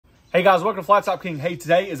Hey guys, welcome to Flat Top King. Hey,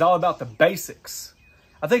 today is all about the basics.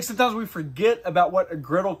 I think sometimes we forget about what a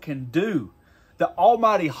griddle can do. The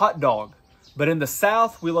almighty hot dog. But in the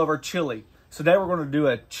South, we love our chili. So today we're going to do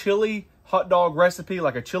a chili hot dog recipe,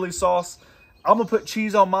 like a chili sauce. I'm going to put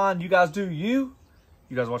cheese on mine. You guys do you.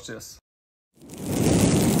 You guys watch this.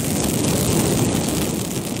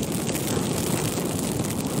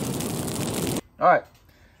 All right,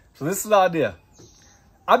 so this is the idea.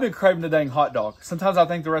 I've been craving the dang hot dog. Sometimes I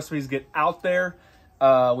think the recipes get out there.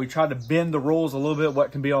 We try to bend the rules a little bit,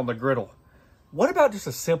 what can be on the griddle. What about just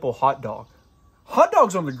a simple hot dog? Hot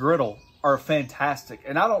dogs on the griddle are fantastic,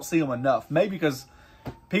 and I don't see them enough. Maybe because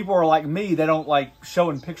people are like me, they don't like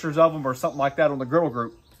showing pictures of them or something like that on the griddle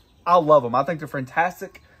group. I love them. I think they're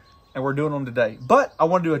fantastic, and we're doing them today. But I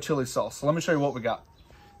want to do a chili sauce, so let me show you what we got.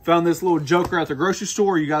 Found this little joker at the grocery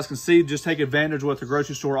store. You guys can see, just take advantage of what the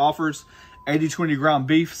grocery store offers. 80-20 ground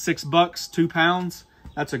beef, $6, 2 pounds.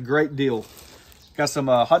 That's a great deal. Got some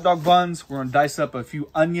hot dog buns. We're gonna dice up a few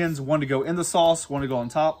onions, one to go in the sauce, one to go on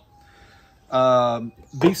top.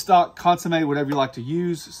 Beef stock, consomme, whatever you like to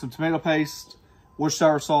use. Some tomato paste,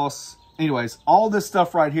 Worcestershire sauce. Anyways, all this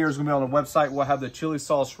stuff right here is gonna be on the website. We'll have the chili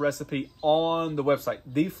sauce recipe on the website,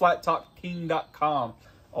 theflattopking.com,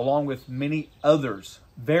 along with many others.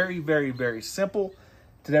 Very, very, very simple.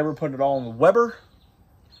 Today we're putting it all on the Weber.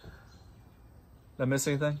 Did I miss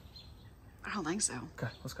anything? I don't think so.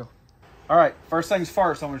 Okay, let's go. All right, first things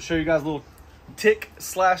first, I'm going to show you guys a little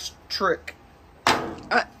tick/trick.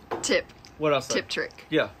 Tip. What else? Tip trick.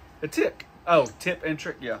 Yeah, a tick. Oh, tip and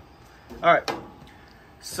trick, yeah. All right.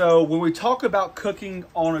 So when we talk about cooking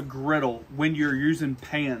on a griddle, when you're using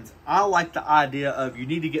pans, I like the idea of you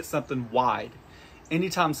need to get something wide.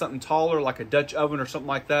 Anytime something taller, like a Dutch oven or something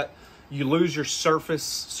like that, you lose your surface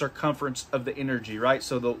circumference of the energy, right?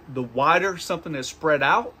 So the wider something is spread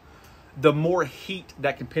out, the more heat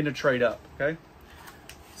that can penetrate up, okay?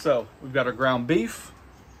 So we've got our ground beef.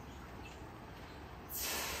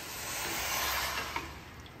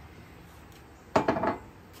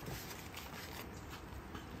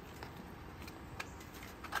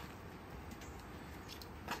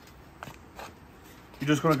 You're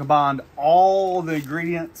just going to combine all the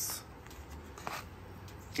ingredients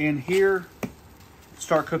in here.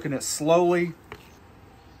 Start cooking it slowly.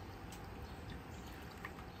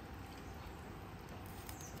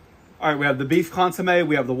 All right, we have the beef consomme,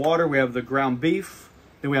 we have the water, we have the ground beef,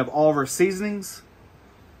 then we have all of our seasonings.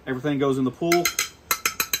 Everything goes in the pool.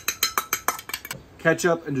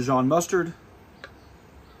 Ketchup and Dijon mustard,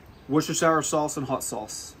 Worcestershire sauce, and hot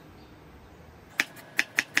sauce.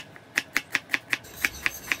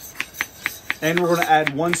 And we're going to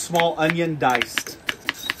add 1 small onion diced.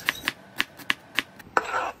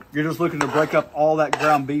 You're just looking to break up all that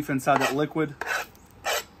ground beef inside that liquid.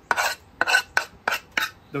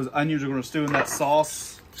 Those onions are going to stew in that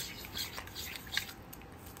sauce.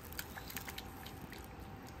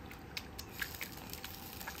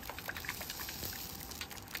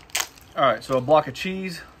 All right, so a block of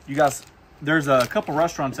cheese. You guys, there's a couple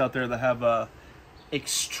restaurants out there that have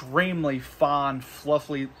extremely fine,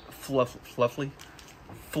 fluffy,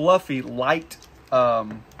 light,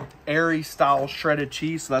 airy style shredded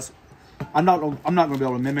cheese. So that's, I'm not going to be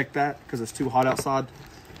able to mimic that because it's too hot outside.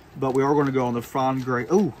 But we are going to go on the fine gray.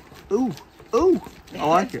 Ooh, ooh, ooh! I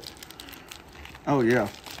like it. Oh yeah.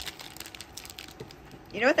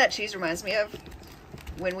 You know what that cheese reminds me of?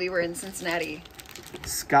 When we were in Cincinnati.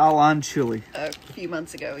 Skyline chili. A few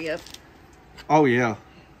months ago. Yep. Oh yeah.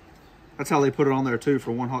 That's how they put it on there too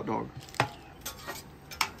for 1 hot dog.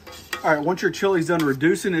 All right, once your chili's done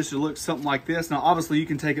reducing, it should look something like this. Now, obviously, you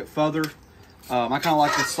can take it further. I kind of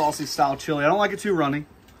like this saucy style chili. I don't like it too runny.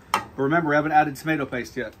 But remember, we haven't added tomato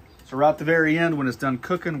paste yet. So right at the very end, when it's done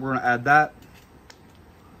cooking, we're going to add that.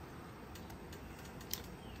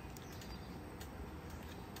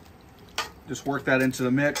 Just work that into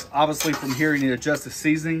the mix. Obviously, from here, you need to adjust the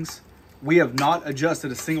seasonings. We have not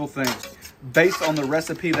adjusted a single thing. Based on the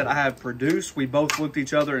recipe that I have produced, we both looked at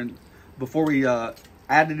each other, and before we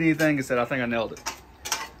added anything and said, I think I nailed it.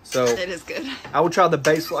 So it is good. I would try the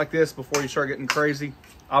base like this before you start getting crazy.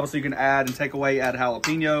 Obviously, you can add and take away, add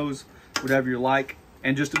jalapenos, whatever you like.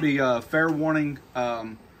 And just to be fair warning,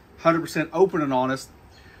 100% open and honest,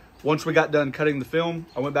 once we got done cutting the film,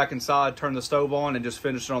 I went back inside, turned the stove on, and just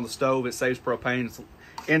finished it on the stove. It saves propane.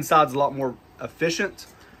 Inside's a lot more efficient.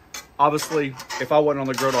 Obviously, if I wasn't on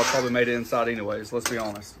the griddle, I probably made it inside anyways, let's be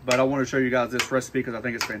honest. But I want to show you guys this recipe because I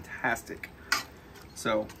think it's fantastic.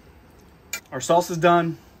 So, our sauce is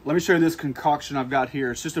done. Let me show you this concoction I've got here.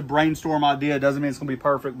 It's just a brainstorm idea. It doesn't mean it's going to be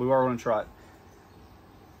perfect, but we are going to try it.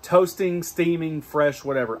 toasting, steaming, fresh,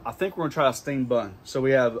 whatever. I think we're gonna try a steamed bun. So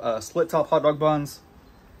we have split top hot dog buns.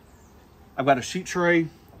 I've got a sheet tray,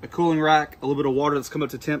 a cooling rack, a little bit of water that's come up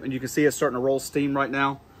to temp, and you can see it's starting to roll steam right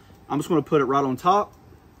now. I'm just gonna put it right on top.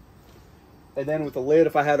 And then with the lid,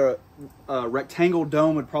 if I had a rectangle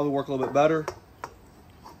dome, it'd probably work a little bit better.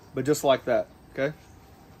 But just like that, okay?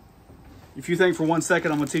 If you think for 1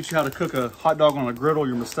 second I'm gonna teach you how to cook a hot dog on a griddle,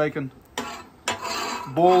 you're mistaken.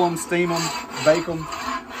 Boil them, steam them, bake them.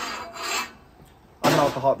 I'm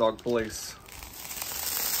not the hot dog police.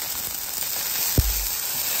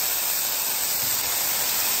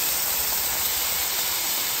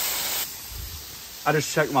 I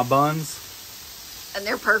just checked my buns. And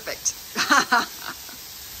they're perfect.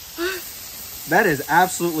 That is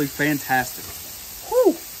absolutely fantastic.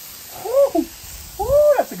 Whew. Whew.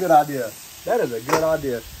 Whew. That's a good idea. That is a good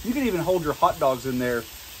idea. You can even hold your hot dogs in there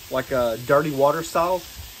like a dirty water style,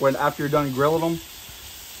 where after you're done grilling them,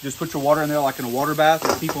 just put your water in there like in a water bath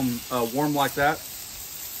and keep them warm like that.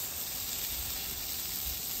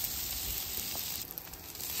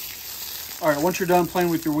 All right, once you're done playing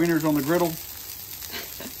with your wieners on the griddle,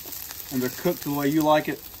 and they're cooked the way you like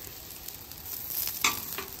it,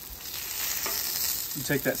 you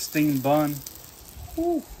take that steamed bun.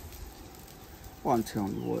 Whew. Well, I'm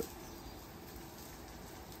telling you what.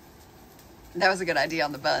 That was a good idea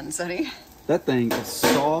on the buns, honey. That thing is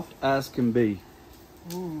soft as can be.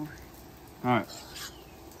 Ooh. All right.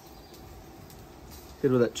 Hit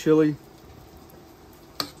it with that chili.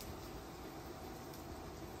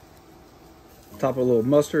 Top of a little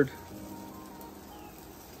mustard.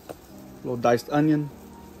 A little diced onion.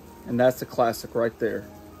 And that's the classic right there.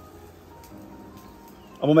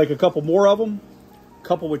 I'm gonna make a couple more of them.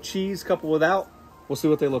 Couple with cheese, couple without. We'll see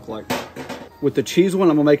what they look like. With the cheese one,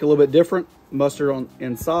 I'm gonna make it a little bit different. Mustard on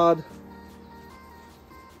inside.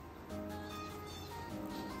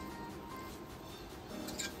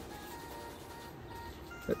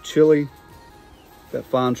 That chili, that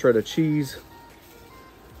fine shred of cheese.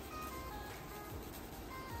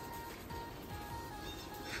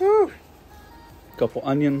 Whew. Couple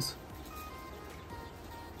onions.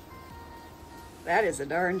 That is a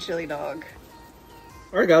darn chili dog.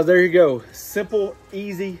 All right, guys, there you go. Simple,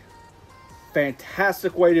 easy,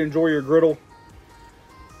 fantastic way to enjoy your griddle.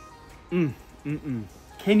 Can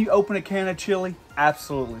you open a can of chili?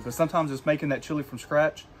 Absolutely, but sometimes just making that chili from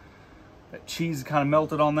scratch, that cheese kind of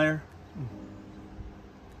melted on there.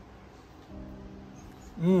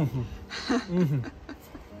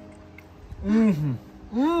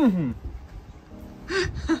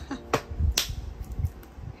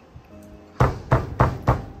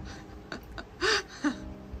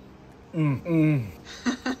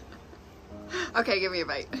 Okay, give me a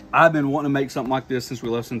bite. I've been wanting to make something like this since we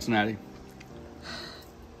left Cincinnati.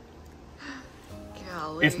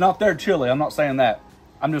 Golly. It's not their chili, I'm not saying that.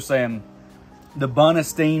 I'm just saying the bun is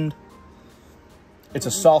steamed. It's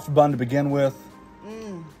a soft bun to begin with.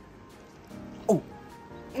 Oh,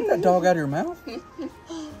 get that dog out of your mouth.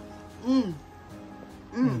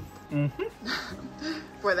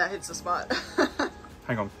 Boy, that hits the spot.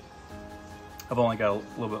 Hang on. I've only got a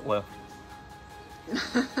little bit left.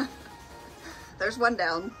 There's one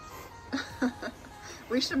down.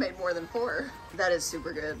 We should have made more than 4. That is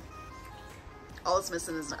super good. All it's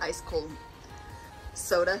missing is an ice cold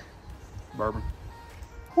soda. Bourbon.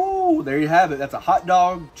 Whoo, there you have it. That's a hot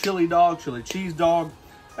dog, chili cheese dog.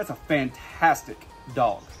 That's a fantastic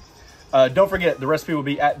dog. Don't forget, the recipe will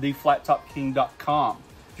be at theflattopking.com.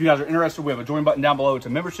 If you guys are interested, we have a join button down below. It's a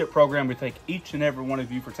membership program. We thank each and every one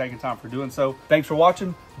of you for taking time for doing so. Thanks for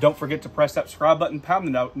watching. Don't forget to press that subscribe button. Pound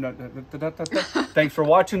the note. Thanks for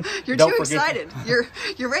watching. You're too excited.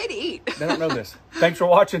 You're ready to eat. They don't know this. Thanks for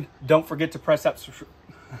watching. Don't forget to press that.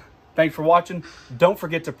 Thanks for watching. Don't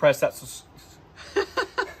forget to press that.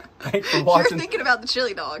 Thanks for watching. You're thinking about the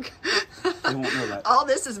chili dog. They won't know that. All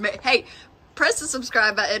this is hey, press the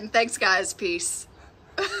subscribe button. Thanks, guys. Peace.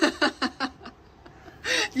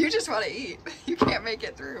 You just want to eat. You can't make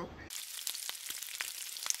it through.